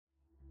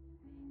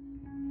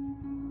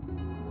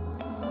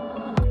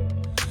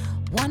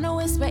Wanna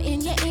whisper in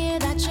your ear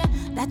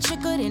that you're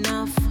good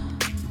enough.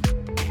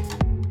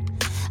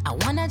 I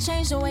wanna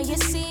change the way you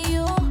see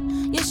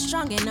you're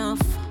strong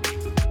enough.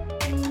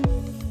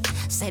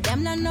 Say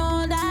them to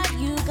know that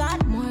you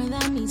got more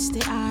than meets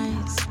the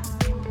eyes.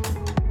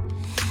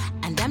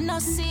 And them no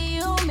see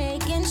you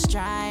making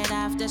stride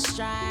after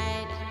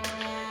stride.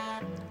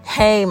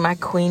 Hey, my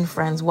queen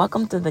friends,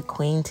 welcome to the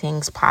Queen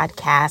Tings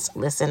podcast.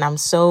 Listen, I'm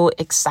so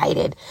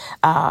excited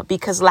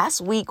because last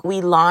week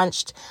we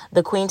launched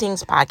the Queen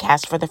Tings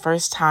podcast for the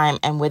first time,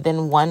 and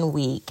within 1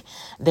 week,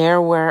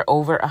 there were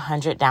over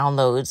 100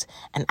 downloads,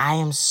 and I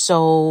am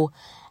so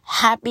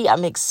happy.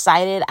 I'm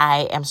excited.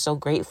 I am so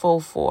grateful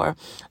for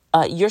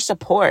your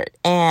support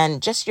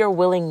and just your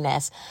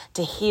willingness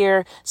to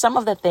hear some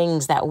of the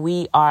things that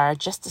we are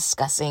just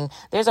discussing.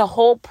 There's a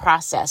whole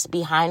process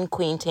behind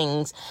Queen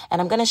Tings,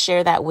 and I'm going to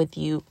share that with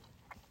you.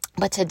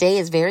 But today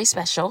is very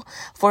special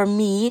for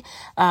me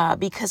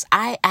because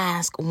I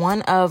asked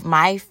one of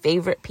my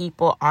favorite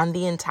people on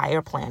the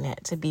entire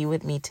planet to be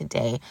with me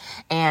today.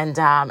 And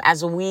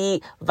as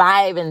we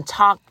vibe and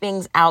talk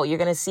things out, you're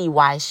going to see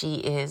why she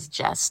is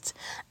just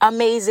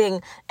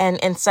amazing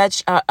and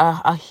such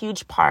a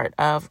huge part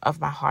of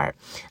my heart.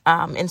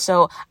 And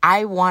so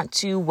I want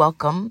to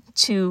welcome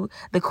to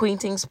the Queen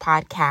Tings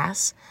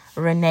podcast,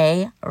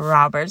 Renée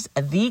Roberts,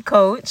 the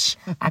coach.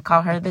 I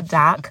call her the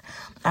doc.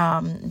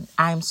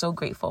 I'm so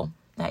grateful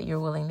that you're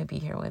willing to be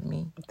here with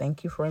me.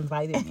 Thank you for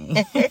inviting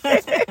me.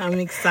 I'm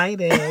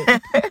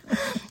excited.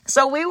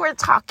 So we were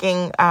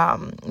talking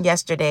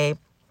yesterday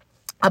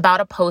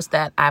about a post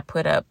that I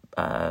put up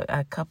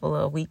a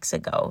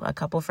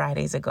couple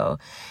Fridays ago.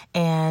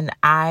 And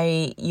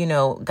I,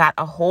 got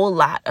a whole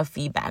lot of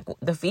feedback.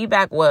 The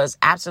feedback was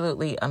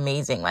absolutely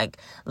amazing. Like,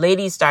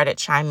 ladies started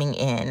chiming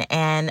in.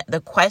 And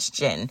the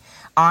question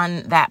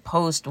on that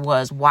post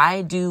was,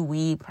 why do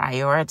we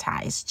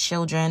prioritize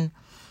children?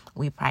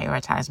 We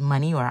prioritize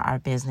money or our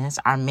business,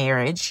 our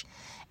marriage,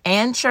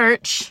 and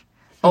church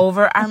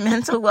over our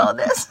mental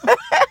wellness.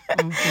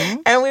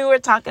 Mm-hmm. And we were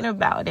talking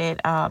about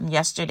it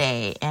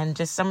yesterday, and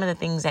just some of the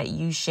things that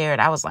you shared.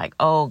 I was like,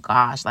 oh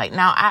gosh,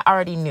 now I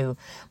already knew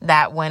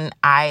that when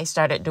I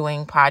started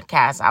doing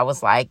podcasts, I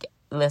was like,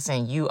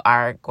 listen, you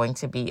are going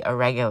to be a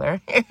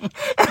regular.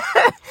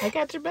 I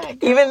got your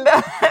back. Even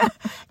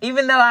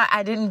though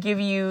I didn't give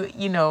you,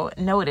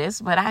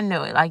 notice, but I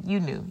know it. Like, you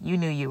knew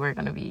you were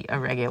going to be a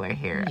regular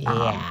here.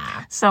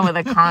 Yeah. Some of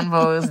the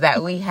convos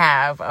that we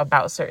have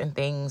about certain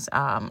things,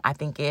 I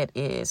think it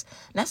is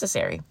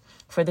necessary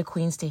for the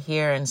queens to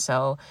hear. And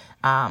so,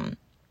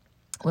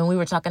 when we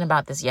were talking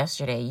about this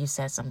yesterday, you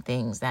said some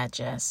things that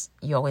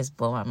you always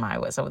blow my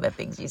mind with some of the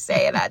things you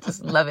say, and I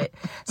just love it.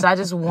 So I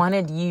just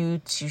wanted you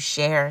to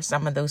share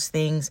some of those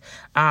things.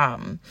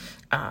 One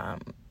of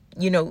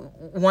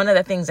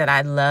the things that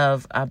I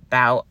love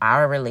about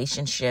our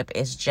relationship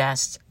is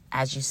just,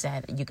 as you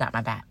said, you got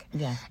my back.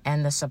 Yeah.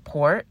 And the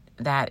support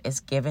that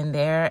is given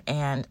there.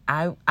 And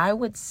I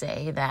would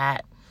say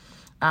that,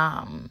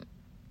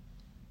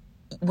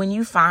 when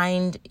you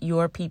find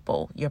your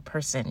people, your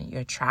person,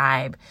 your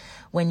tribe,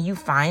 when you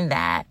find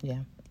that,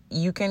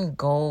 you can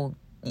go.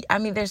 I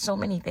mean, there's so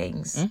many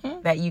things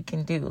that you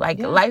can do.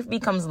 Life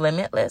becomes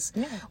limitless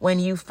when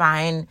you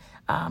find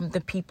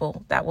the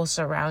people that will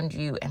surround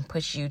you and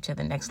push you to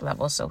the next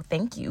level. So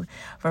thank you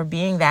for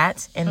being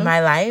that in my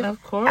life.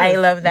 Of course. I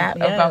love that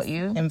about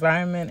you.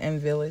 Environment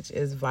and village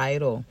is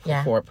vital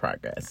for forward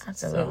progress.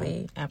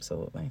 Absolutely. So,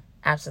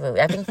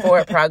 absolutely. I think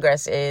forward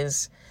progress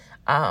is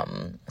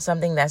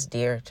something that's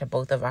dear to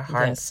both of our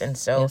hearts. Yes. And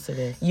so yes, it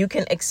is. You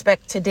can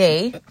expect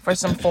today for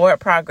some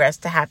forward progress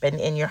to happen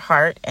in your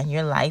heart and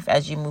your life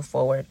as you move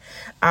forward.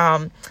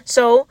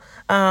 So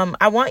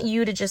I want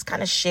you to just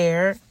kind of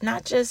share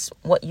not just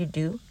what you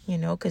do,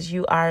 because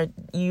you are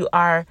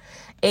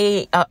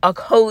a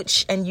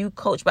coach and you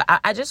coach, but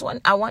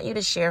I want you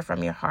to share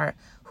from your heart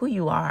who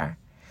you are.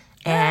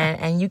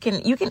 And you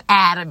can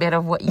add a bit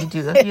of what you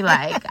do if you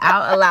like.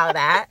 I'll allow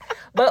that.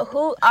 But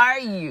who are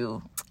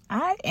you?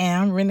 I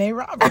am Renée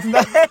Roberts.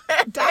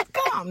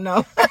 .com.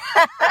 No.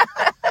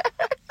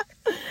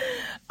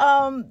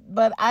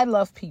 But I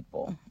love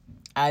people.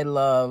 I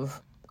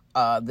love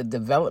the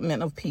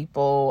development of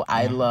people.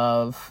 I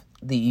love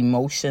the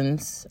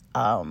emotions.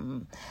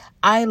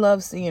 I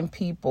love seeing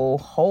people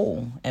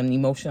whole and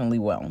emotionally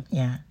well.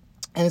 Yeah.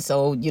 And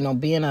so,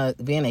 being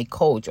a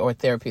coach or a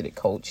therapeutic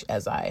coach,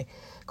 as I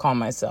call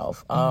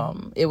myself,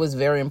 it was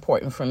very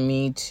important for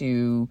me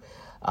to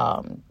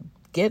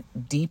get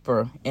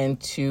deeper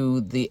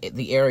into the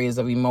areas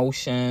of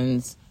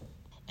emotions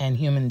and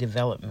human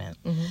development.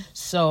 Mm-hmm.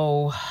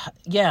 So,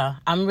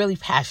 I'm really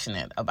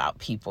passionate about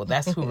people.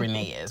 That's who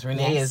Renée is.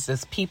 Renée is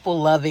this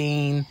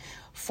people-loving,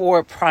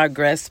 forward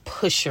progress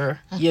pusher.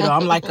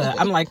 I'm like a,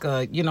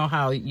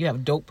 how you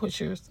have dope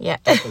pushers? Yeah.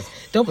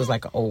 Dope is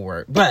like an old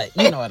word, but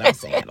you know what I'm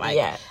saying.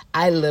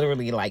 I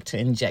literally like to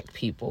inject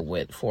people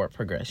with forward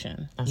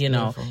progression, That's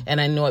beautiful. And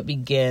I know it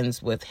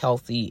begins with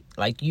healthy,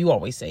 like you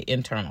always say,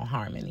 internal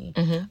harmony.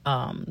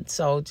 Mm-hmm.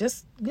 So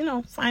just,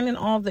 finding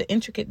all the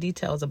intricate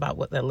details about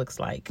what that looks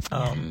like.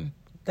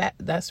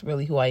 that's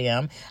really who I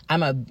am.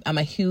 I'm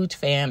a huge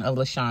fan of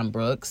LaShaon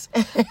Brooks.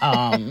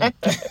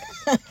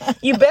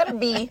 You better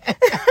be.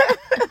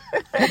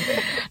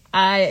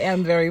 I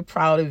am very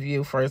proud of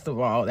you, first of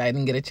all. I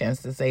didn't get a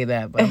chance to say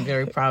that, but I'm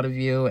very proud of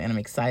you, and I'm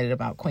excited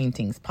about Queen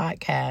Tings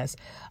podcast.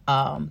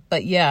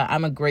 But yeah,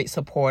 I'm a great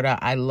supporter.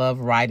 I love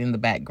riding the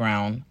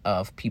background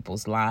of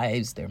people's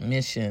lives, their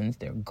missions,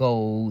 their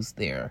goals,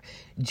 their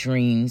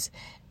dreams.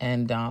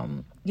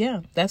 And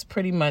yeah, that's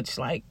pretty much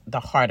like the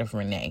heart of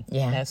Renee.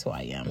 Yeah. That's who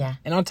I am. Yeah.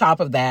 And on top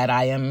of that,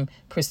 I am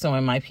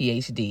pursuing my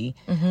PhD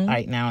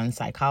right now in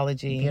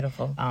psychology.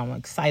 Beautiful. I'm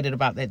excited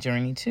about that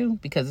journey too,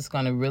 because it's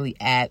going to really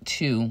add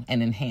to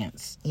and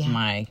enhance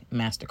my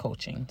master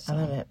coaching. So, I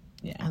love it.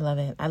 Yeah. I love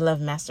it. I love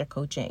master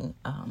coaching.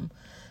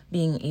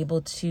 Being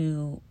able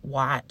to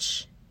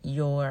watch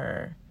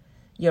your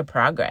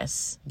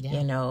progress,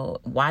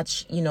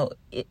 watch,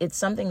 it's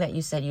something that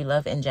you said you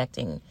love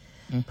injecting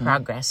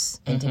progress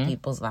into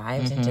people's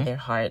lives, into their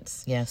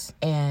hearts. Yes.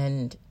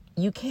 And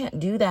you can't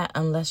do that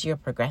unless you're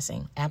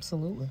progressing.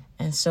 Absolutely.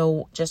 And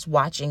so just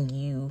watching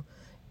you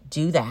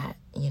do that,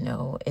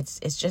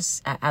 it's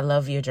just, I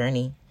love your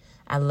journey.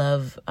 I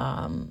love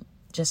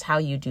just how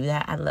you do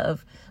that. I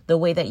love the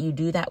way that you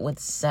do that with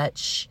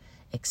such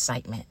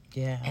excitement.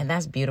 Yeah. And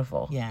that's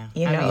beautiful. Yeah. I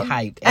be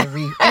hyped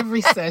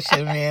every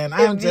session, man.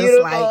 I'm just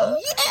beautiful.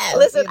 like, yes.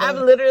 Listen, I've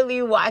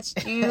literally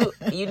watched you,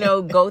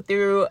 go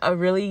through a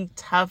really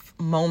tough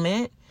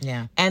moment.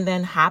 Yeah. And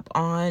then hop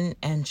on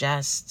and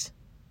just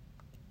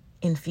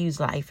infuse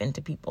life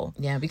into people.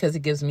 Yeah, because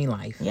it gives me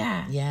life.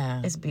 Yeah.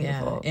 Yeah. It's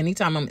beautiful. Yeah.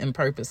 Anytime I'm in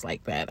purpose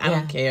like that, I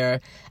don't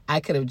care. I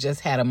could have just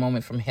had a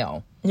moment from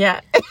hell.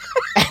 Yeah.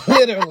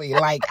 Literally.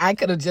 Like I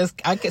could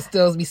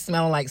still be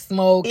smelling like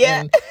smoke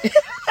and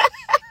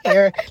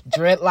hair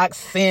dreadlocks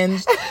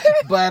singed.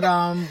 But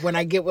when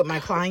I get with my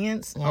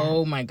clients,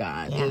 oh my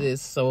God, it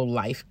is so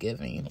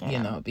life-giving,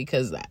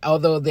 because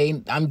although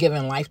I'm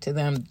giving life to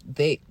them,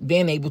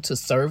 being able to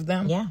serve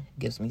them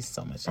gives me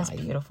so much life.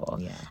 That's beautiful.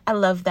 Yeah. I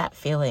love that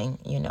feeling,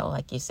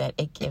 like you said,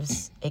 it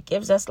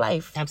gives us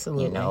life.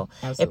 Absolutely.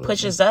 It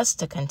pushes us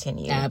to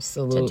continue.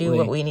 Absolutely. To do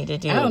what we need to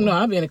do. I don't know.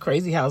 I'll be in a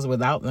crazy house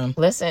without them.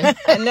 Listen,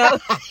 I know.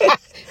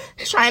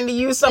 Trying to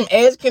use some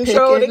edge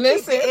control to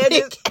keep the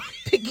edges.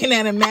 Picking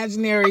at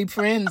imaginary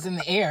friends in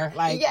the air.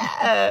 Like,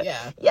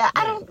 yeah.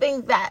 I don't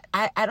think that,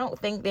 I don't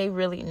think they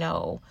really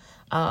know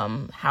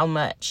how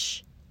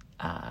much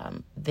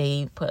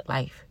they put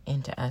life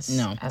into us.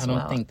 No, as I don't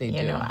well. think they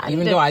do.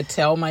 Even though I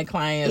tell my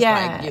clients,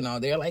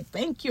 they're like,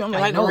 thank you. I'm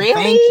like, no, really?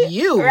 Thank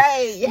you.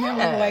 Right, yeah.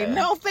 And I'm like,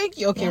 no, thank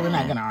you. Okay, we're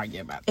not going to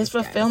argue about this. It's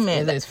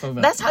fulfillment. It is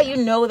fulfillment. That's how you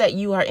know that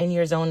you are in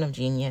your zone of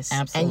genius.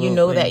 Absolutely. And you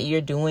know that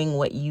you're doing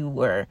what you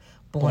were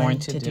born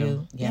to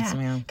do. Yes,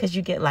 ma'am. Because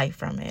you get life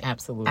from it.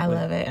 Absolutely. I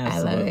love it.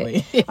 Absolutely. I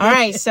love it. All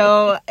right.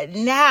 So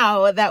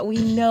now that we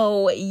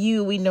know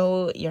you, we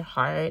know your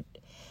heart.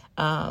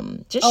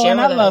 Just share and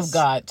with I love us.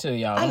 God too,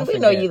 y'all. We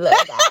know you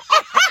love God.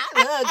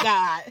 I love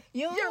God.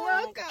 You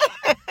love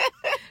God.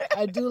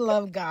 I do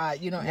love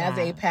God. As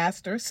a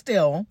pastor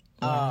still,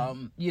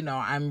 I'm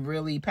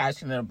really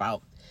passionate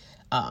about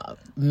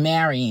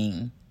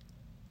marrying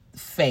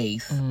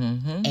faith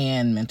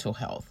and mental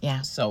health.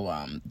 Yeah. So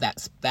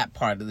that's that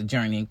part of the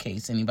journey, in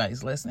case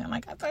anybody's listening.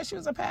 Like, I thought she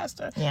was a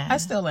pastor. Yeah. I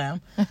still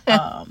am.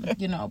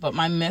 But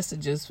my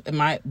messages,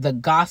 the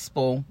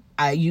gospel,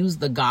 I use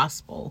the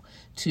gospel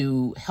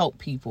to help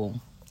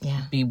people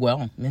be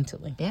well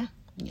mentally. Yeah.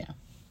 Yeah.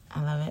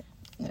 I love it.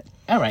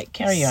 All right,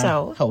 carry on,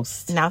 So,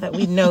 host. now that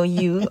we know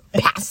you,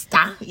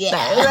 Pastor.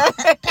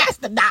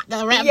 Pastor,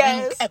 Doctor, Reverend.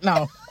 Yes.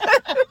 No.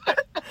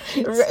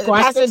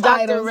 Pastor,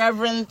 Doctor,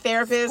 Reverend,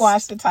 Therapist.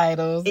 Squash the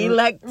titles.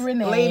 Elect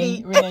Renee.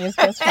 lady. Renee is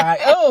just fine.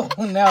 Oh,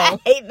 no. I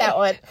hate that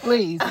one.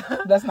 Please,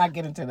 let's not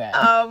get into that.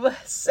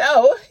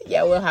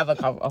 We'll have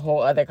a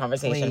whole other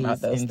conversation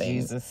about those in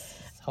things. Jesus'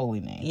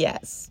 holy name.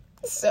 Yes.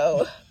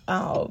 So,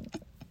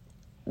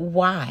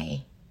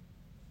 why?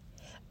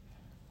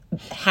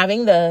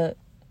 Having the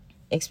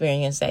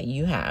experience that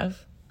you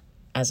have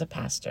as a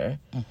pastor,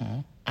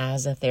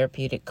 as a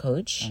therapeutic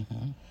coach,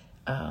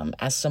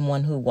 as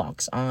someone who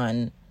walks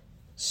on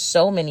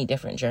so many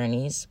different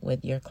journeys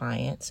with your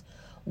clients,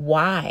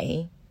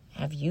 why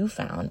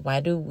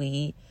do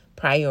we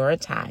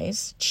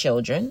prioritize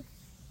children,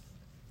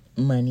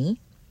 money?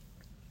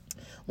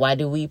 Why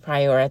do we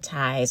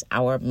prioritize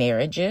our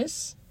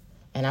marriages?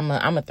 And I'm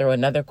gonna throw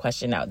another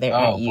question out there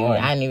at you. Boy.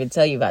 I didn't even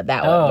tell you about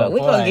that one, but we're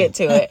going to get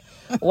to it.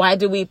 Why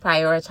do we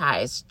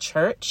prioritize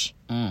church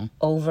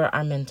over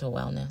our mental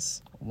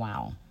wellness?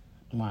 Wow.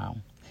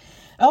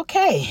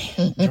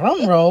 Okay.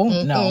 Drum roll.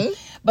 No.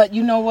 But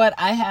you know what?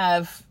 I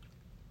have,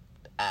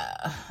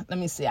 let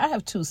me see. I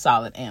have two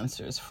solid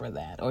answers for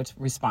that, or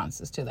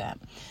responses to that.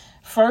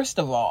 First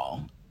of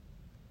all,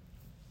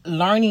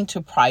 learning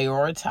to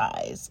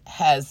prioritize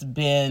has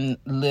been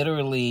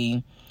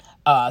literally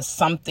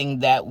something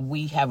that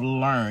we have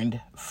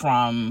learned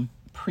from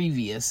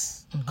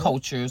previous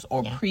cultures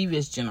or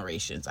previous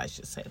generations, I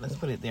should say. Let's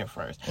put it there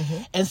first.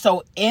 And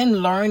so in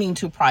learning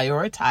to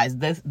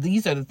prioritize,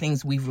 these are the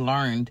things we've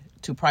learned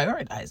to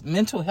prioritize.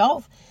 Mental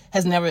health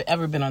has never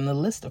ever been on the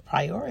list of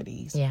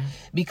priorities. Yeah.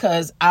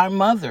 Because our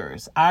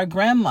mothers, our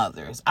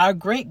grandmothers, our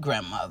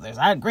great-grandmothers,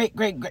 our great,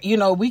 you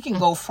know, we can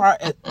go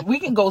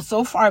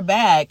so far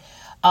back,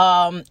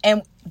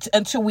 and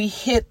until we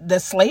hit the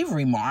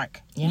slavery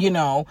mark, you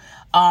know,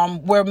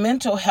 where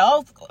mental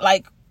health,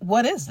 like,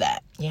 what is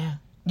that? Yeah.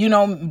 You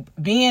know,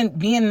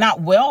 being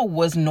not well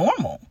was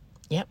normal.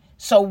 Yep.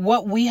 So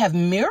what we have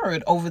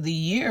mirrored over the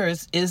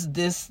years is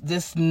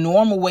this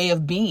normal way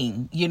of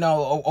being, you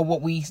know, or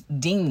what we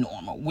deem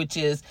normal, which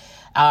is,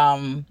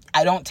 I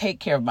don't take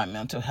care of my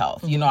mental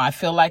health. You know, I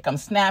feel like I'm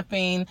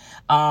snapping,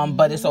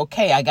 but it's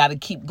okay. I got to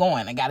keep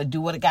going. I got to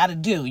do what I got to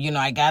do. You know,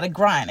 I got to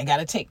grind. I got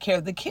to take care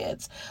of the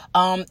kids.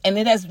 And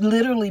it has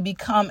literally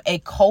become a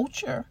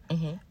culture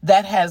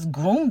that has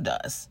groomed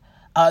us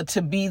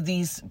to be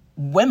these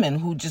women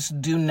who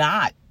just do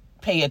not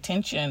pay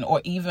attention,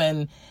 or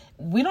even,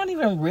 we don't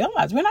even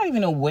realize, we're not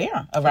even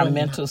aware of our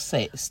mental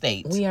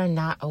state. We are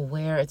not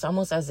aware. It's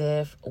almost as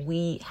if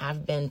we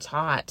have been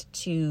taught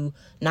to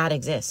not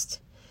exist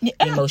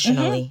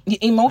emotionally.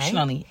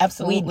 Emotionally, right?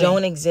 Absolutely. We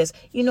don't exist.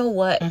 You know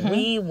what?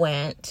 We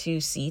went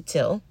to see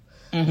Till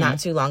not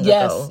too long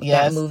ago.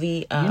 Yes. That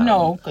movie. You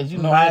know, because, you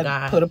know,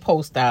 I put a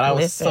post out. I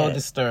was so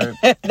disturbed.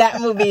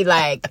 That movie,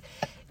 like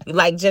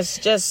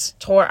just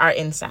tore our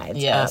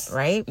insides up,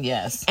 right?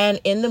 Yes. And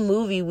in the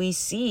movie, we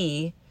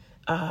see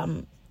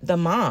the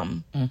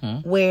mom,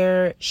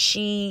 where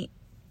she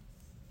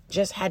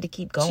just had to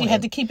keep going. She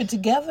had to keep it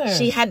together.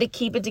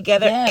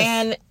 Yes.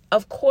 And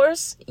of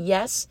course,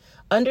 yes,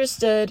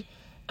 understood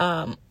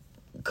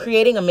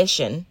creating a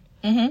mission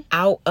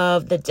out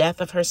of the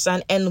death of her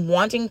son and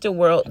wanting the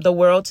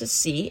world to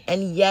see.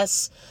 And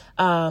yes,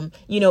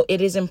 you know,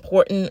 it is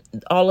important,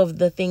 all of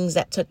the things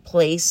that took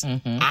place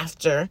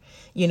after,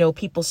 you know,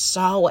 people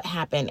saw what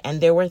happened,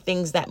 and there were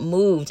things that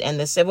moved, and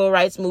the civil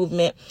rights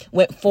movement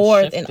went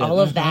forth and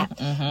all of that.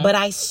 But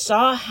I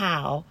saw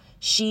how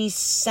she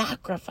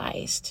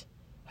sacrificed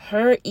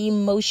her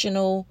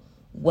emotional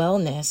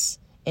wellness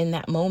in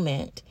that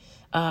moment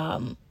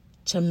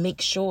to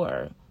make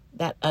sure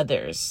that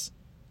others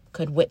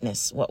could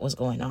witness what was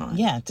going on.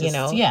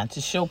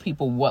 To show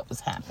people what was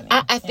happening.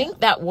 I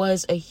think that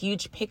was a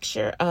huge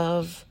picture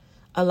of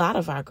a lot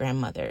of our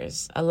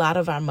grandmothers, a lot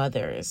of our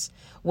mothers,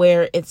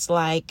 where it's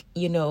like,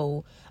 you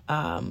know,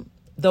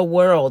 the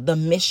world, the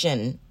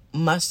mission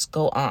must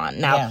go on.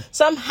 Now,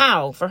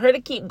 somehow, for her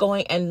to keep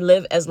going and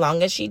live as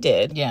long as she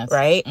did,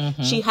 right?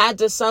 She had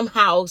to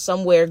somehow,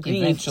 somewhere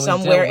grieve, eventually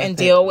somewhere and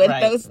deal with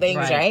those things,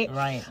 right?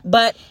 Right.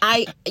 But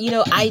I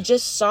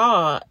just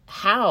saw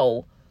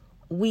how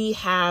we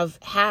have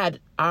had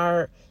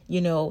our,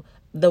 you know,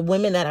 the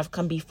women that have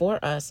come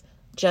before us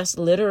just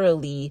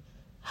literally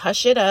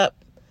hush it up,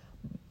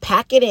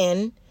 pack it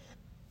in.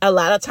 A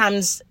lot of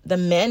times the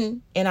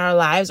men in our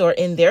lives or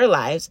in their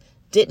lives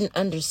didn't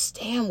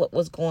understand what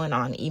was going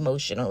on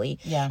emotionally.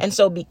 Yeah. And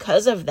so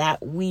because of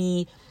that,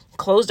 we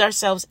closed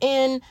ourselves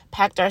in,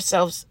 packed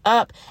ourselves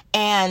up,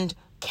 and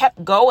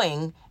kept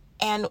going.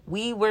 And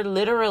we were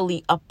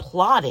literally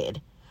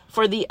applauded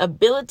for the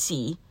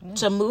ability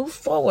to move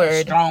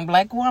forward. Strong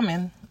black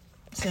woman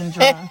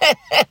syndrome.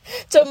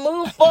 To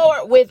move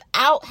forward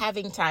without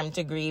having time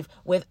to grieve,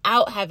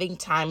 without having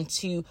time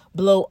to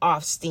blow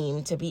off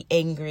steam, to be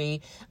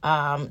angry,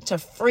 to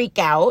freak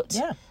out.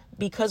 Yeah.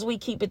 Because we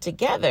keep it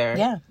together.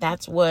 Yeah.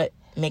 That's what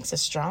makes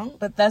us strong.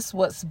 But that's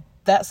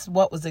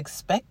what was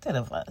expected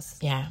of us.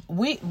 Yeah.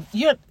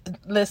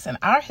 Listen,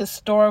 our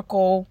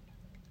historical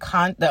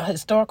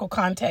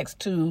context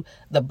to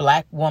the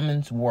black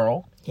woman's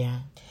world. Yeah.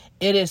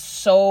 It is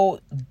so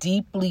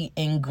deeply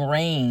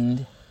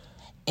ingrained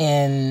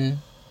in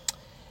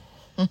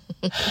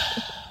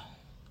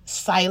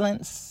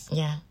silence,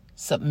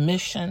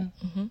 submission.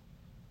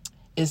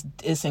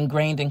 It's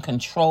ingrained in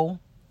control.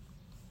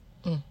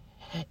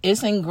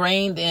 It's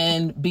ingrained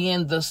in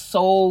being the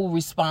sole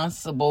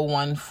responsible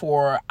one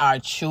for our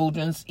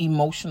children's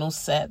emotional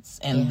sets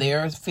and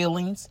their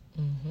feelings,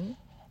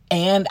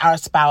 and our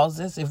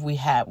spouses if we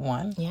had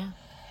one. Yeah.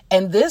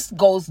 And this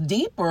goes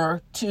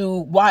deeper to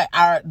why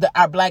our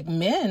black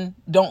men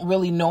don't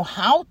really know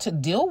how to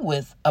deal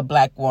with a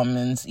black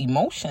woman's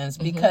emotions,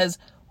 because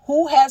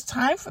who has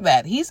time for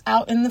that? He's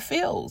out in the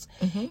fields.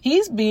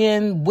 He's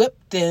being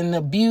whipped and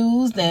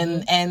abused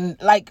and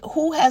like,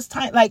 who has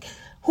time? Like,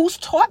 who's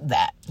taught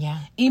that? Yeah.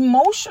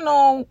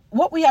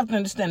 What we have to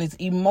understand is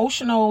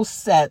emotional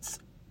sets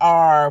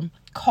are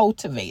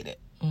cultivated.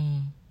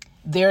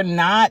 We're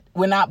not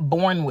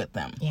born with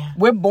them. Yeah.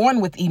 We're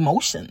born with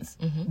emotions,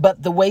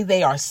 but the way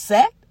they are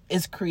set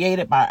is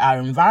created by our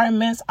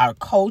environments, our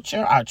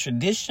culture, our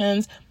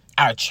traditions,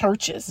 our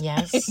churches.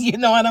 Yes. You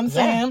know what I'm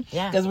saying?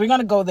 Yeah. Because we're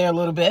going to go there a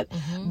little bit.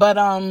 But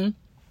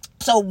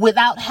So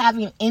without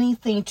having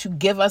anything to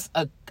give us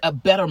a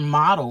better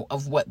model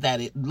of what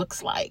that it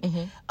looks like,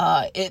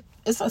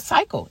 it's a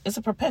cycle. It's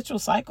a perpetual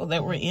cycle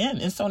that we're in.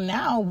 And so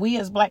now we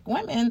as Black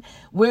women,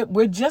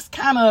 we're just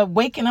kind of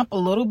waking up a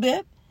little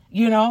bit,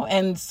 you know,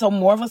 and so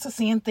more of us are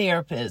seeing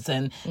therapists.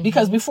 And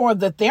because before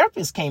the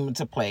therapist came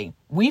into play,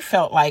 we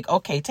felt like,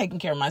 okay, taking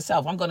care of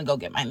myself, I'm going to go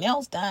get my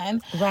nails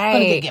done. Right.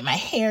 I'm going to get my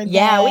hair done.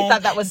 Yeah, we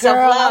thought that was Girl,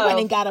 self-love. I went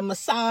and got a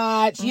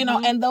massage, you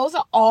know, and those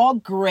are all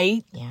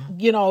great,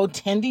 you know,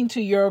 tending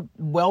to your,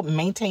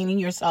 maintaining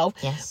yourself.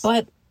 Yes.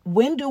 But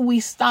when do we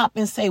stop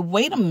and say,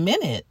 wait a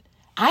minute?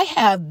 I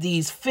have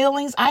these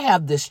feelings. I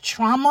have this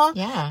trauma.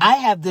 Yeah. I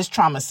have this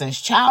trauma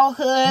since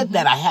childhood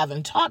that I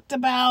haven't talked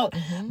about,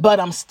 but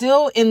I'm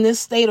still in this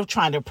state of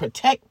trying to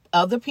protect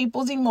other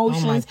people's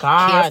emotions, Oh my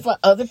God. care for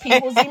other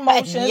people's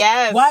emotions.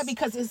 Yes. Why?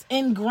 Because it's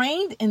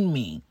ingrained in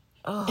me.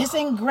 It's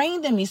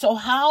ingrained in me. So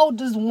how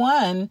does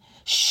one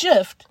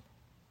shift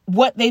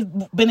what they've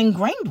been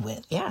ingrained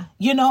with? Yeah.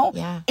 You know?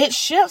 Yeah. It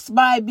shifts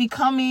by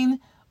becoming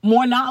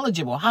more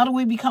knowledgeable. How do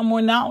we become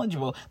more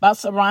knowledgeable? By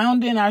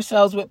surrounding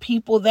ourselves with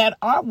people that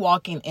are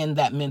walking in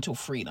that mental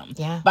freedom.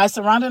 Yeah. By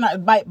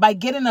by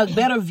getting a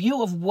better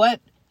view of what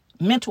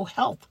mental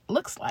health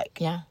looks like.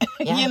 Yeah.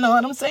 You know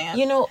what I'm saying?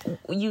 You know,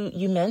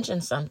 you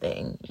mentioned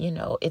something, you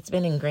know, it's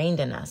been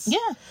ingrained in us.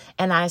 Yeah.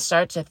 And I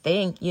start to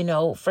think, you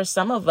know, for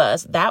some of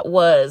us, that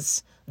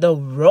was the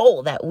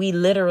role that we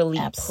literally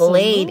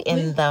played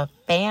in the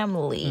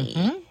family,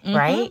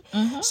 right?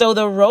 So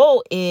the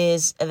role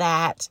is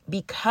that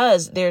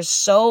because there's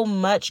so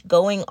much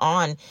going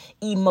on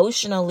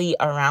emotionally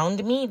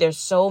around me, there's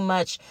so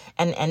much,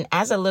 and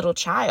as a little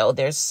child,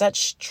 there's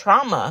such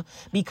trauma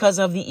because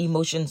of the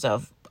emotions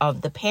of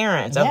the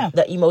parents, of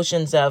the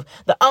emotions of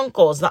the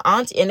uncles, the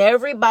auntie, and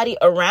everybody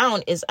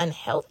around is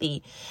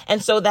unhealthy.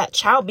 And so that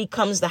child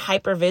becomes the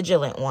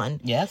hypervigilant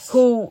one. Yes.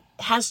 Who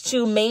has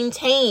to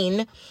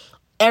maintain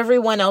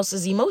everyone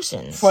else's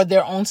emotions. For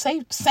their own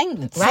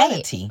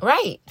sanity.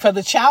 Right. For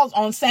the child's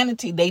own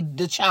sanity,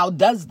 the child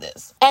does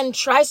this. And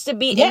tries to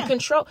be in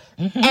control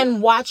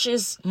and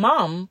watches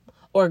mom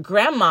or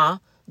grandma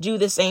do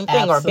the same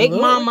thing. Absolutely. Or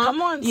big mama,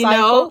 Come on, you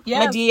cycle. know,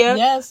 Yes. Medea.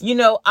 Yes. You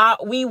know,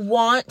 we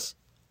want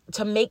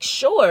to make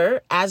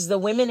sure as the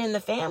women in the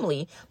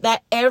family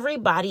that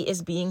everybody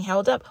is being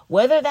held up,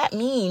 whether that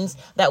means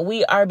that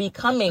we are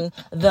becoming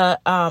the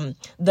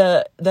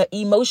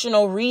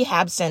emotional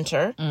rehab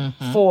center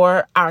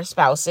for our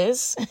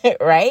spouses,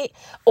 right?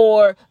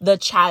 Or the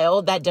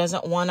child that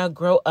doesn't want to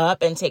grow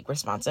up and take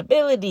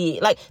responsibility.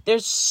 Like,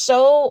 there's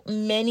so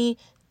many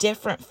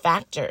different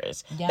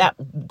factors that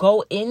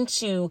go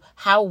into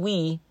how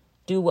we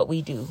do what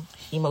we do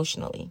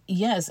emotionally.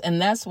 Yes,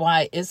 and that's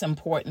why it's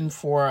important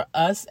for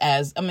us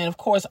as, I mean, of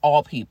course,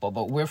 all people,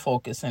 but we're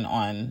focusing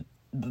on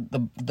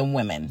the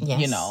women,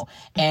 you know,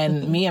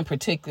 and me in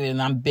particular, and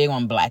I'm big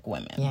on Black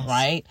women,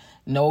 right?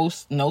 No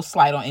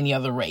slight on any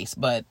other race,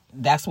 but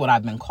that's what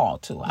I've been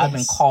called to. I've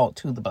been called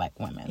to the Black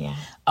women.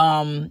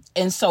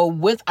 And so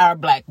with our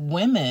Black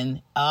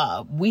women,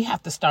 we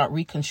have to start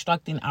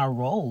reconstructing our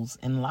roles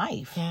in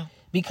life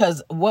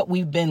because what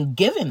we've been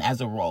given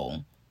as a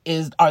role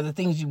are the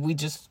things we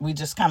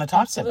just kind of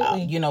talked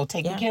about, you know,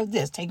 taking care of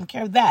this, taking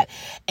care of that.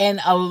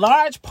 And a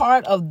large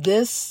part of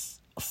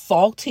this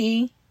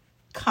faulty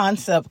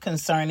concept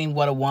concerning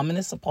what a woman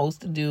is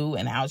supposed to do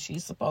and how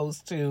she's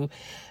supposed to,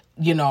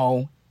 you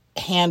know,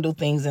 handle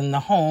things in the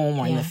home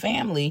or in the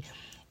family,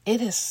 it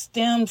is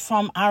stemmed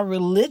from our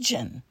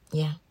religion.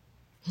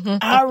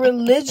 Our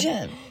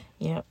religion.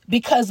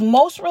 Because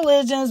most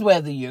religions,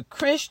 whether you're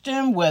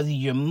Christian, whether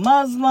you're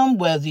Muslim,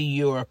 whether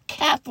you're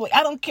Catholic,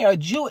 I don't care,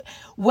 Jew,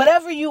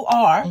 whatever you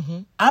are,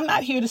 I'm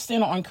not here to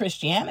center on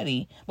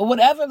Christianity, but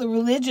whatever the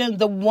religion,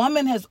 the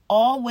woman has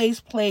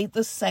always played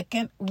the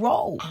second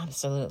role.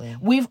 Absolutely.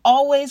 We've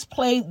always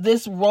played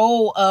this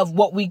role of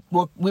what we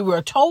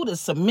were told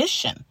is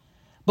submission,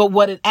 but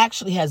what it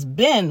actually has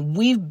been,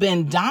 we've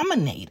been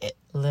dominated.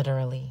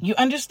 Literally. You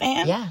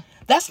understand? Yeah.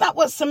 That's not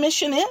what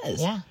submission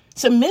is. Yeah.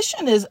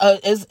 Submission is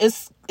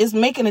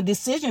making a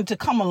decision to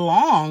come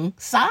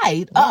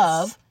alongside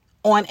of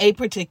on a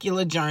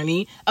particular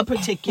journey, a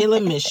particular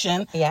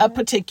mission, a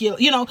particular,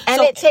 you know. And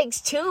so it takes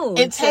two.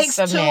 It takes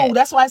submit. two.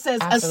 That's why it says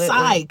Absolutely.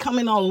 aside,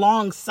 coming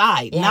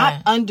alongside,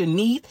 not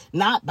underneath,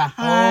 not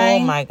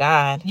behind. Oh my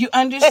God. You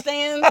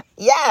understand?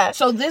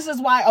 So this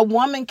is why a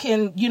woman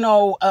can, you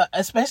know,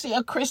 especially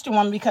a Christian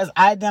woman, because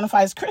I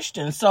identify as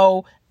Christian.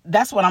 So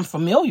that's what I'm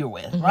familiar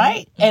with,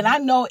 right? And I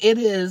know it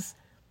is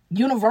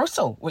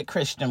universal with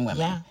Christian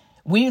women.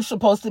 We're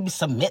supposed to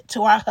submit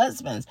to our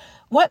husbands.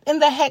 What in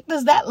the heck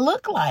does that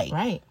look like?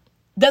 Right.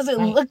 Does it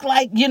look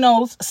like, you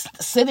know,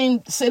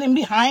 sitting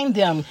behind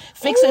him,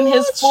 fixing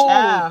his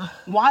food,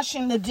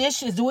 washing the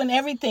dishes, doing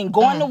everything,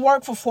 going to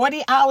work for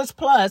 40 hours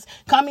plus,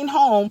 coming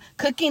home,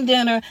 cooking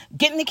dinner,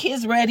 getting the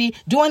kids ready,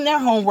 doing their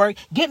homework,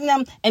 getting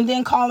them, and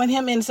then calling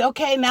him and say,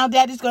 okay, now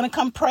daddy's going to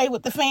come pray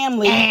with the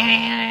family.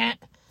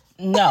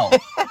 No.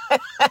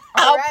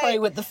 I'll pray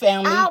with the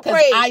family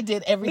because I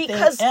did everything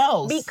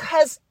else.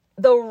 Because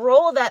the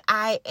role that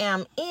I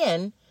am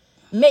in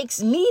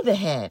makes me the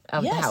head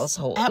of the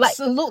household.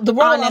 Absolutely. Like, the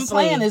role I'm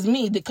playing is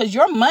me, because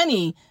your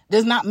money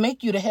does not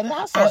make you the head of the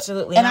household.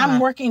 Absolutely. And I'm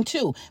working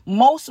too.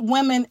 Most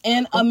women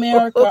in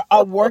America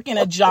are working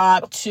a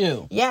job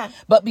too. Yeah.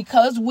 But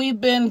because we've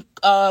been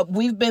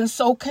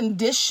so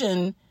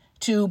conditioned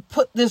to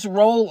put this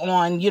role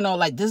on,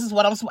 like, this is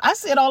what I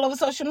see it all over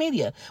social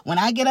media. When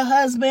I get a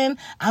husband,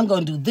 I'm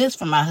going to do this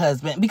for my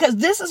husband, because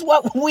this is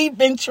what we've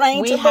been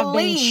trained to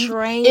believe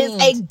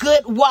is a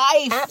good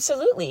wife.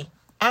 Absolutely.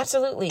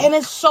 And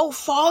it's so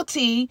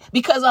faulty,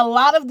 because a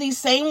lot of these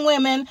same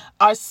women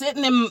are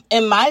sitting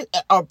in my,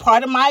 are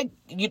part of my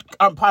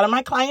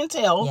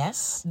clientele.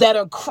 Yes. That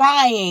are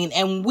crying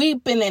and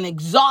weeping and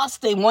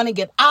exhausted, want to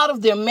get out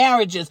of their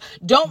marriages,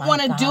 don't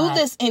want to do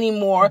this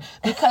anymore,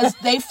 because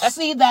they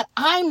see that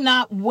I'm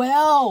not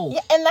well. Yeah,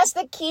 and that's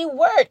the key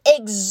word,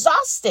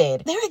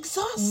 exhausted. They're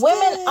exhausted.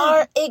 Women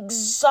are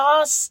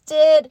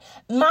exhausted.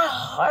 My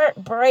heart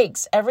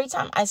breaks every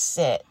time I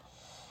sit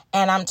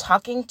and I'm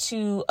talking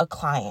to a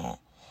client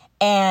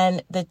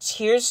and the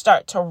tears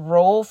start to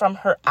roll from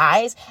her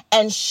eyes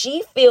and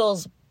she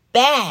feels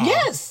bad.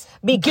 Yes.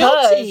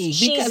 Because Guilty,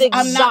 she's because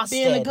exhausted. I'm not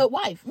being a good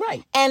wife.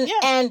 Right. And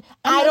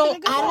I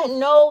don't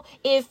know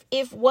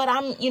if what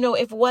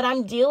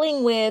I'm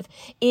dealing with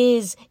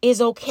is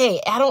okay.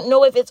 I don't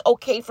know if it's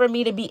okay for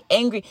me to be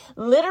angry.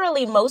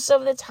 Literally most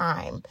of the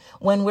time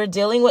when we're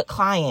dealing with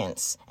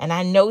clients, and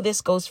I know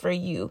this goes for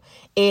you,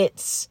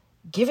 it's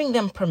giving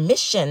them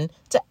permission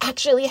to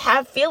actually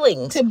have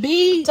feelings, to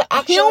be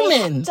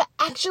human, to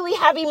actually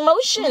have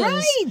emotions.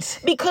 Right.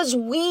 Because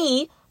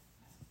we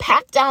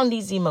pack down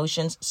these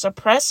emotions,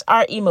 suppress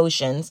our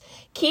emotions,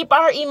 keep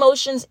our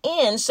emotions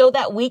in so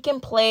that we can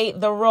play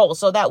the role,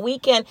 so that we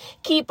can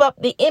keep up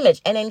the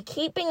image. And in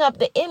keeping up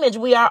the image,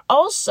 we are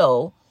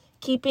also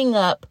keeping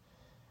up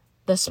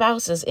the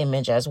spouse's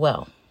image as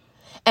well.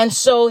 And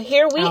so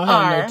here we are.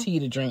 I have no tea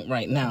to drink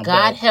right now.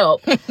 God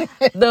help.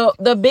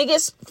 The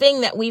biggest thing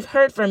that we've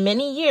heard for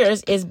many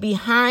years is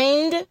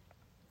behind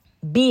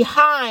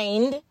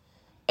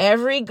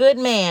every good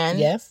man.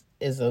 Yes,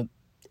 is a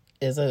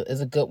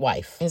good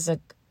wife. Is a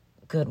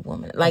good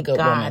woman. Like good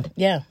God. Woman.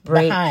 Yeah.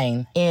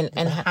 Behind.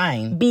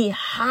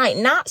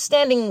 Behind. Not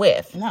standing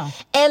with. No.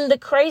 And the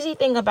crazy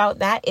thing about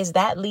that is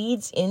that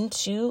leads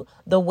into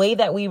the way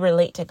that we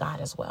relate to God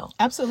as well.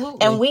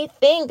 Absolutely. And we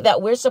think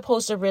that we're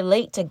supposed to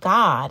relate to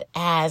God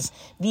as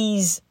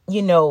these,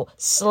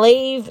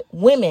 slave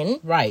women.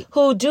 Right.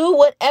 Who do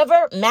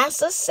whatever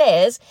Massa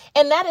says.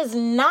 And that is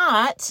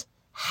not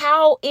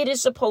how it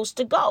is supposed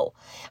to go.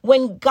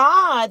 When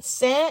God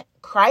sent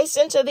Christ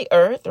into the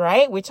earth,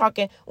 right? We're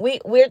talking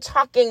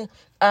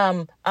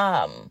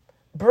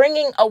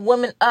bringing a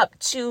woman up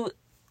to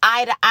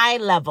eye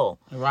level,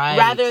 right?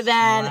 Rather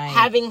than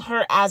having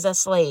her as a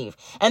slave.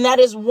 And that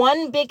is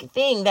one big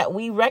thing that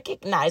we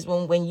recognize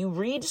when you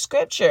read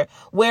scripture,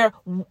 where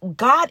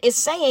God is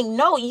saying,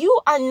 no, you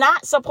are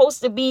not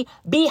supposed to be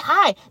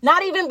behind,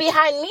 not even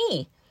behind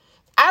me.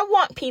 I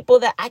want people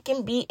that I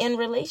can be in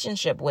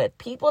relationship with,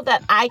 people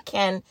that I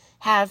can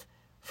have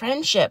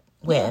friendship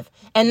with,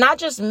 and not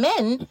just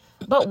men,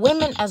 but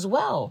women as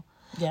well.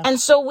 Yeah. And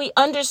so we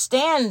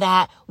understand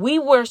that we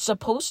were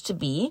supposed to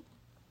be,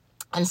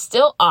 and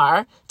still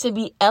are, to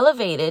be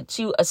elevated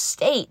to a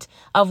state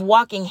of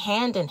walking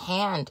hand in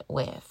hand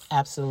with.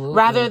 Absolutely.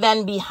 Rather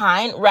than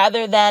behind,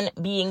 rather than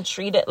being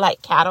treated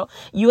like cattle.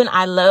 You and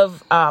I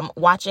love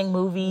watching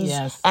movies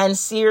and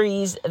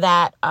series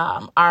that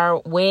are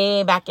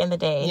way back in the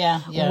day.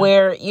 Yeah.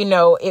 Where,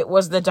 it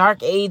was the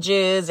dark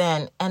ages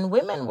and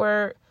women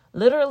were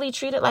literally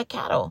treated like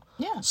cattle.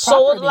 Yeah.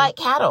 Sold like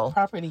cattle.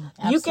 Property.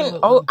 Absolutely.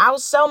 I'll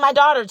sell my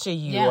daughter to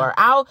you, or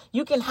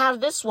you can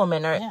have this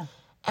woman, or... Yeah.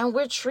 And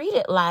we're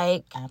treated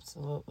like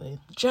absolutely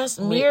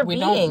just mere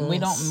beings.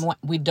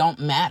 We don't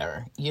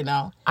matter,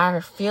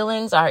 Our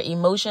feelings, our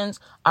emotions,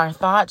 our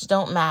thoughts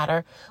don't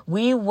matter.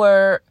 We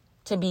were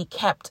to be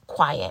kept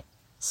quiet,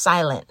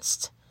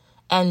 silenced,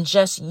 and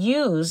just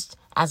used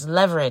as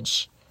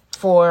leverage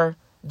for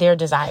their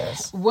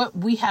desires. What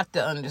we have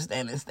to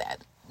understand is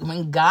that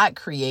when God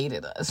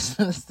created us,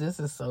 this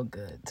is so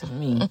good to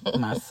me,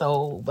 my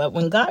soul. But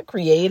when God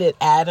created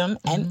Adam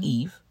and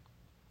Eve,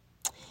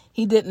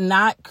 He did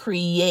not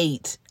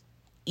create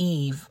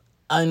Eve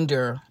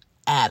under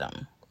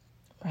Adam.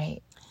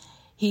 Right.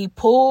 He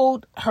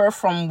pulled her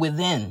from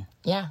within.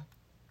 Yeah.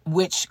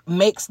 Which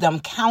makes them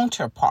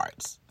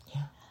counterparts.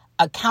 Yeah.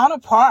 A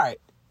counterpart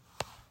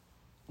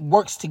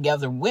works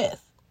together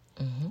with,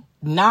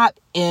 not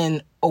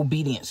in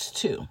obedience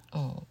to.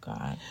 Oh,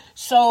 God.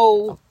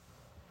 So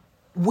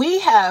we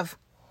have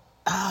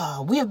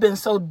been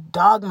so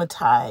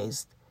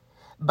dogmatized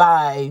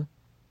by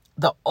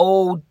the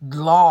old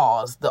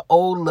laws, the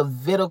old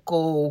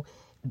Levitical,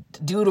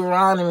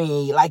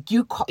 Deuteronomy, like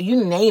you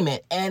name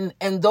it.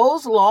 And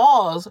those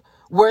laws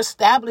were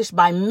established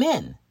by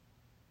men.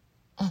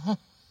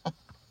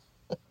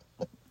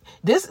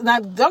 Now,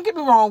 don't get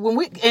me wrong.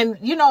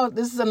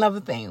 This is another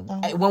thing.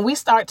 When we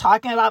start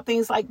talking about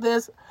things like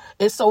this,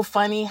 it's so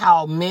funny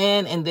how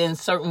men and then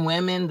certain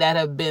women that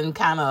have been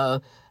kind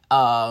of,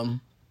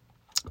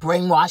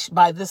 brainwashed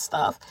by this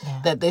stuff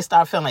that they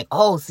start feeling like,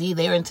 oh, see,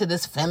 they're into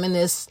this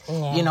feminist,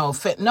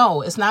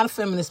 no, it's not a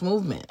feminist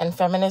movement. And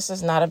feminist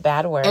is not a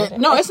bad word.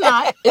 No, it's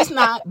not. It's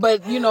not.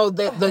 But,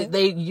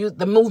 they use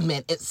the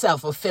movement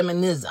itself of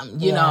feminism,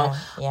 know.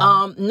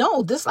 Yeah.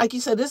 No, this, like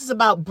you said, this is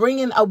about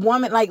bringing a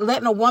woman, like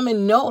letting a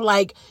woman know,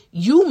 like,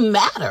 you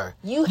matter.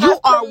 You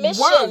have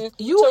permission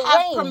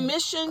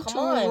permission Come to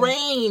on.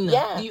 reign.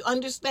 Yeah. Do you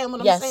understand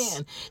what I'm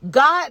saying?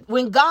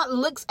 When God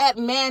looks at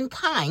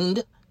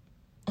mankind,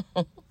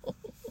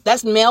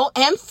 that's male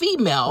and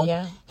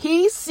female,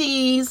 he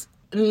sees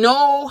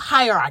no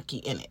hierarchy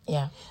in it.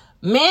 Yeah.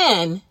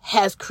 Man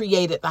has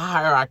created the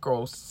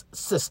hierarchical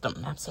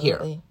system.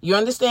 Absolutely. Here. You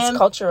understand?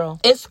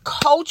 It's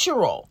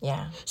cultural.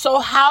 Yeah. So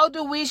how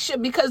do we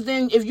because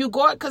then if you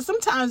go, because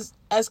sometimes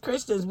as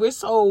Christians, we're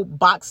so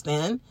boxed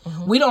in,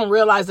 we don't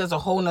realize there's a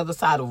whole nother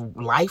side of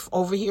life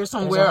over here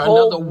somewhere,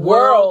 another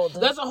world.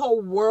 There's a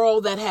whole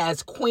world that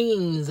has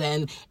queens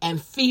and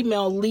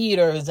female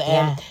leaders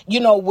and,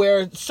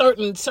 where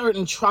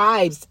certain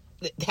tribes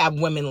have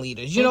women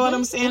leaders. You know what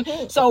I'm saying?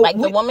 So like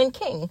the woman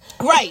king.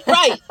 Right.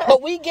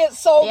 But we get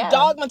so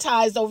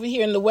dogmatized over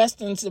here in the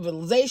Western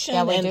civilization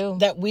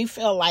that we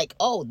feel like,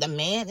 oh, the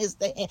man is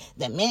the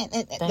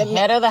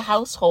head of the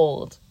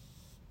household.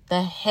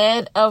 The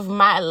head of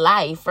my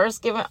life.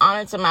 First giving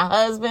honor to my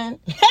husband.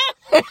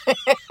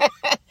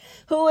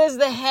 Who is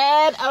the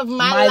head of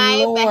my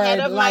life, Lord, the head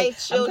of my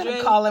children. I'm going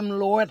to call him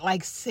Lord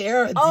like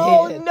Sarah did.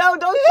 Oh, no,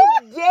 don't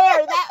you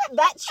dare.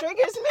 That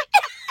triggers me.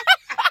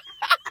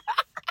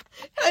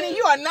 Honey,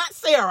 you are not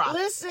Sarah.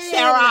 Listen.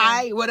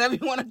 Sarai, whatever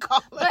you want to call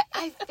it. But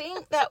I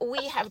think that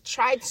we have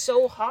tried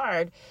so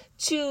hard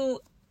to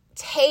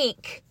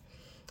take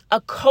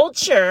a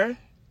culture...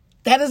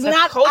 That is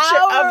not culture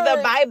of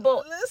the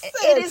Bible. Listen,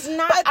 it is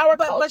not our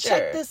culture. But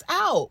check this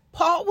out.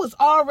 Paul was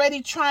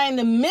already trying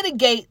to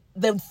mitigate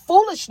the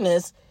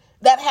foolishness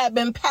that had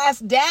been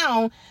passed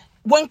down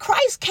when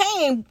Christ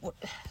came.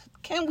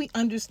 Can we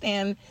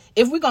understand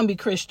if we're going to be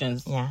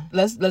Christians? Yeah.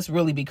 Let's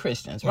really be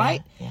Christians,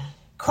 right? Yeah.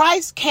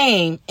 Christ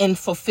came and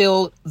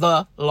fulfilled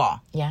the law.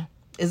 Yeah.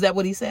 Is that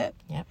what he said?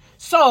 Yep.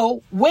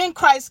 So when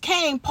Christ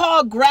came,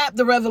 Paul grabbed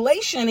the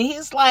revelation and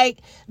he's like,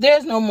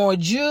 there's no more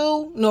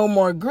Jew, no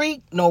more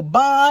Greek, no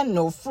bond,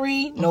 no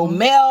free, no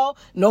male,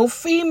 no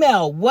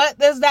female. What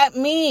does that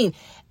mean?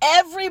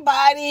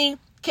 Everybody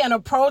can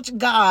approach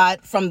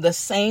God from the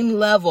same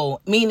level,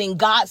 meaning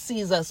God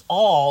sees us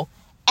all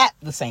at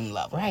the same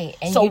level. Right.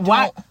 And so you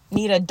don't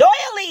need a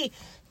doily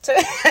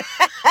to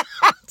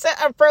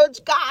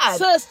approach God.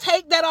 Sis,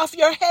 take that off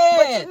your head.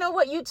 But you know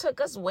what? You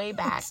took us way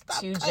back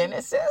to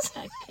Genesis.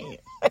 I can't.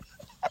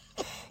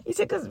 You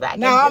took us back.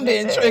 Now I'm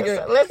being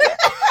triggered. Listen.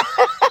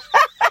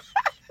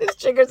 This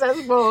triggers us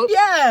both.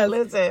 Yes.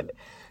 Listen.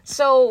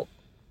 So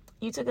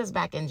you took us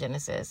back in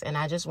Genesis, and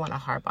I just want to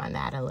harp on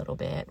that a little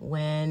bit.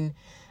 When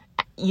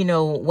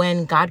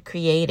God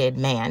created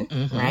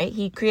man, right?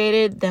 He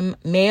created them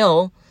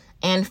male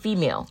and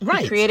female.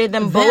 Right. He created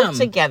them both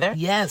together.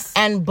 Yes.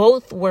 And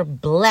both were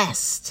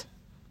blessed.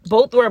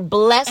 Both were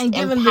blessed and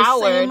given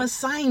empowered.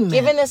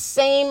 Given the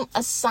same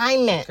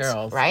assignment.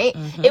 Girls. Right?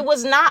 It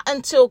was not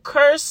until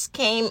curse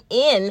came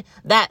in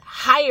that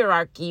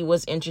hierarchy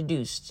was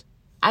introduced.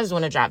 I just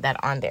want to drop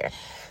that on there.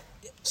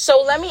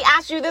 So let me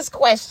ask you this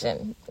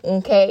question,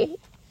 okay?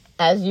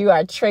 As you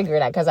are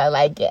triggered, because I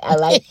like it. I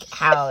like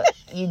how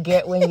you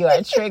get when you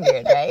are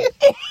triggered, right?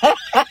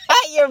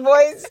 Your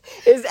voice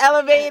is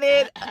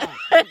elevated.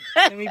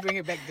 Let me bring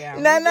it back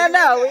down. No.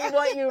 We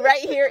want you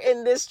right here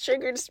in this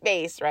triggered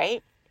space,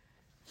 right?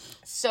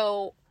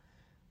 So,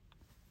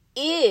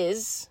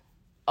 is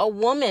a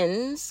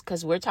woman's,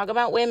 because we're talking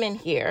about women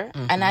here,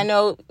 and I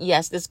know,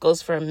 yes, this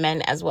goes for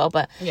men as well,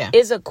 but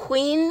is a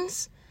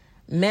queen's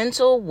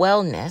mental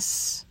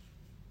wellness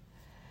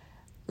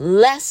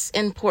less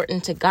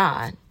important to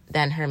God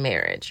than her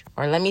marriage?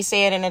 Or let me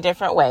say it in a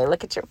different way.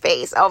 Look at your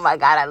face. Oh my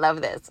God, I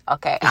love this.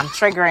 Okay, I'm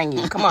triggering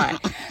you. Come on.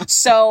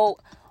 So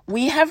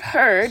we have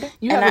heard.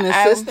 You have an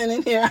assistant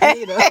in here?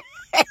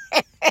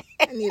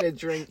 I need a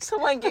drink.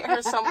 Someone get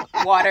her some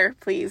water,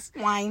 please.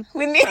 Wine.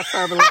 We need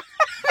preferably.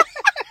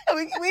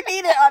 we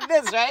need it on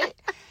this, right?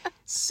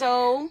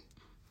 So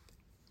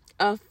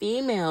a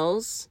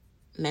female's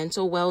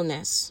mental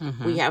wellness.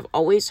 We have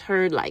always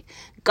heard like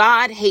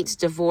God hates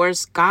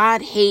divorce.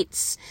 God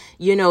hates,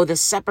 the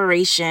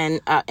separation.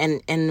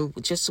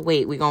 And just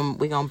wait, we're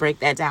gonna break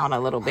that down a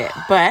little bit.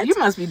 But you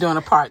must be doing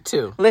a part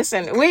 2.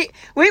 Listen, we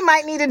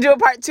might need to do a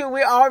part 2.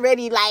 We're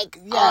already like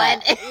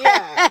on.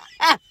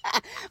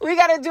 We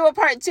gotta do a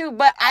part 2.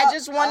 But I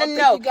just want to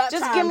know.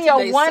 Just give me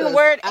a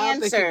one-word answer. I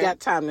don't think you got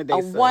time today. A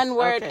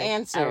one-word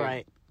answer. All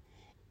right.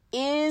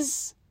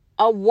 Is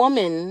a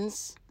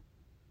woman's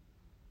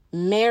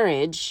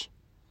marriage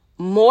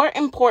more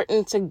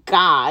important to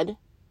God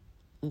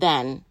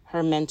than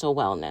her mental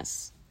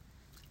wellness?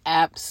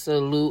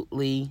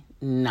 Absolutely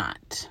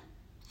not.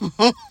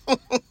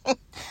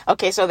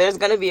 Okay, so there's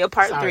going to be a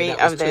part 3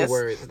 of this.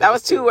 That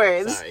was 2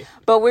 words. Sorry.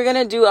 But we're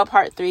going to do a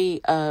part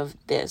 3 of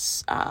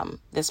this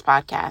this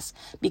podcast,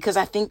 because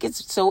I think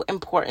it's so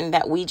important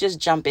that we just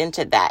jump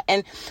into that.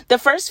 And the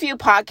first few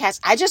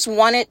podcasts, I just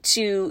wanted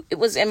to, it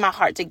was in my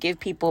heart to give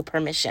people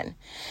permission,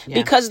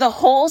 because the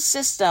whole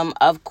system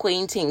of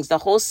Queen Things, the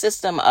whole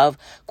system of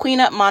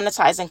Queen Up,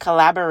 Monetize, and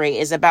Collaborate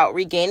is about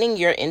regaining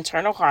your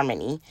internal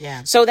harmony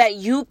so that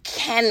you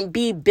can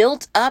be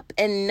built up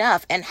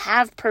enough and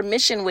have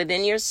permission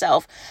within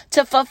yourself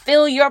to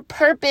fulfill your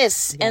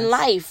purpose in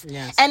life.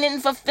 And in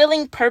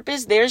fulfilling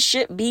purpose, there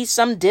should be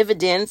some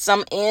dividends,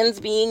 some ends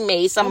being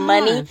made, some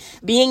money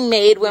being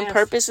made when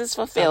purpose is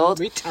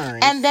fulfilled.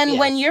 And then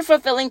when you're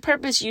fulfilling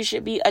purpose, you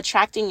should be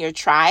attracting your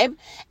tribe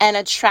and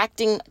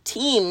attracting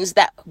teams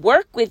that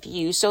work with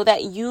you so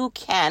that you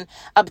can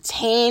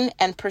obtain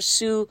and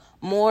pursue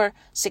more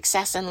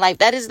success in life.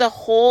 That is the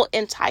whole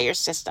entire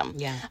system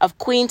of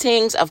Queen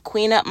Things, of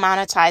Queen Up,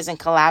 Monetize, and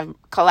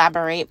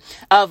Collaborate,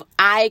 of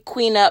I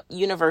Queen Up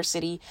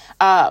University.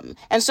 And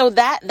so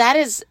that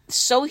is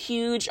so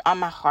huge on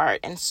my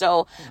heart. And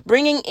so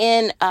bringing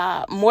in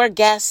more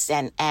guests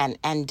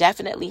and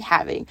definitely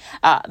having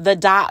the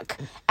doc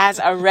as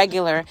a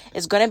regular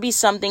is going to be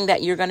something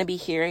that you're going to be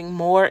hearing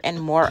more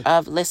and more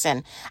of.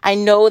 Listen, I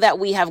know that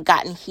we have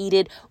gotten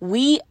heated.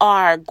 We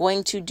are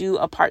going to do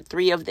a part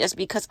 3 of this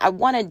because I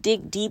want to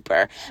dig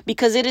deeper,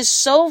 because it is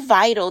so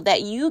vital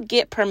that you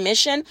get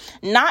permission,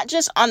 not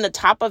just on the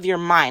top of your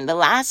mind. The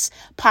last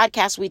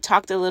podcast, we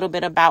talked a little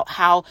bit about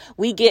how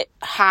we get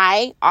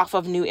high off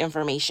of new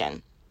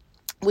information.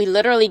 We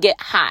literally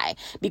get high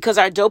because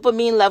our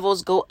dopamine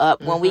levels go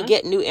up when we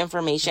get new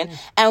information,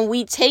 and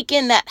we take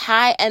in that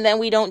high and then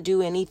we don't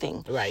do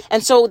anything. Right.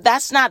 And so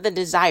that's not the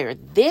desire.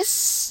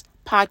 This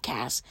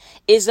podcast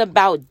is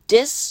about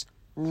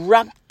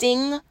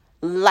disrupting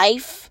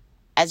life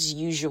as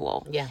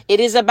usual. It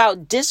is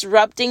about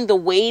disrupting the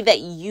way that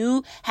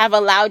you have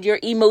allowed your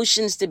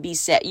emotions to be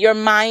set, your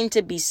mind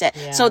to be set,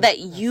 so that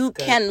you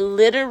can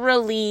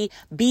literally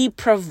be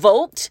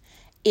provoked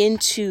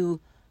into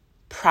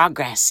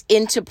progress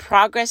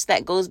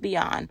that goes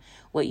beyond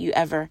what you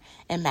ever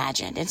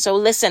imagined. And so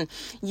listen,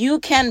 you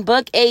can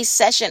book a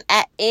session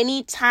at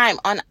any time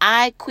on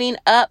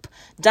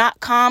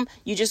iQueenUp.com.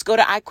 You just go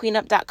to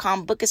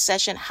iQueenUp.com, book a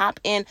session, hop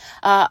in.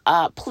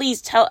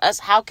 Please tell us,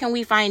 how can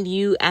we find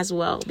you as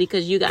well?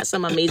 Because you got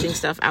some amazing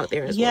stuff out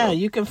there as well. Yeah,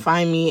 you can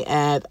find me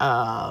at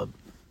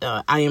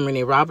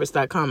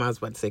IamReneeRoberts.com. I was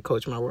about to say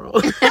Coach My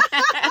World.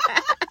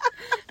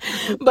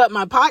 But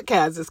my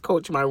podcast is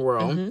Coach My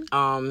World.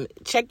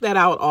 Check that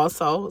out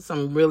also.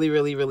 Some really,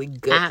 really, really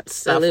good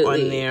stuff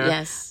on there.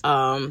 Yes.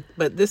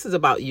 But this is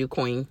about you,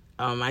 Queen.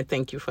 I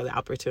thank you for the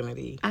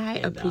opportunity. I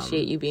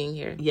appreciate you being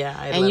here. Yeah,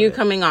 and you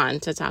coming on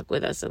to talk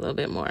with us a little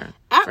bit more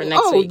for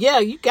next week. Yeah,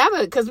 you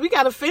gotta, because we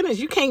gotta finish.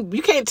 You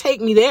can't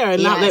take me there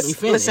and not let me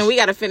finish. Listen, we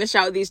gotta finish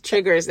out these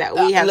triggers that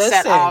we have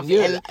set off.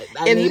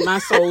 I need my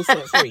soul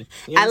set free.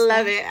 I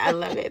love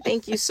it.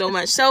 Thank you so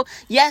much. So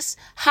yes,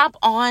 hop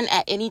on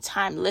at any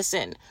time.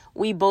 Listen,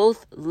 we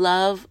both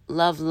love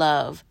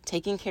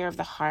taking care of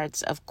the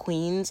hearts of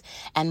queens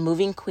and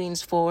moving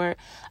queens forward.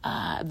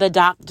 The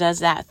doc does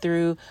that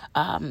through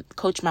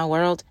Coach My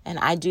World, and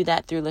I do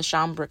that through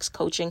LaShaon Brooks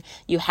Coaching.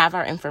 You have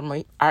our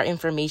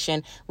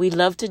information. We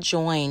love to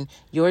join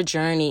your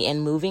journey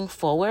in moving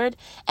forward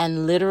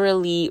and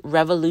literally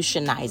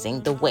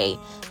revolutionizing the way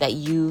that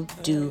you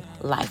do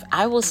life.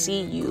 I will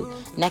see you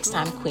next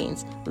time,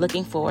 queens.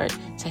 Looking forward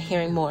to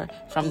hearing more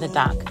from the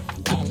doc,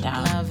 and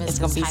it's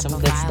going to be some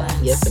good stuff.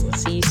 Yes, it will.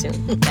 See you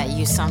soon. That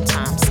you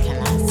sometimes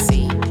cannot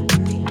see.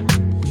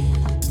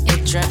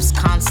 It drips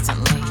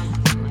constantly.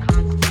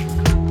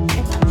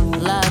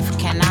 Love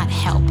cannot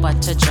help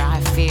but to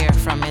drive fear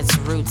from its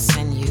roots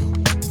in you.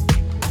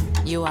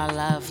 You are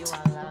loved.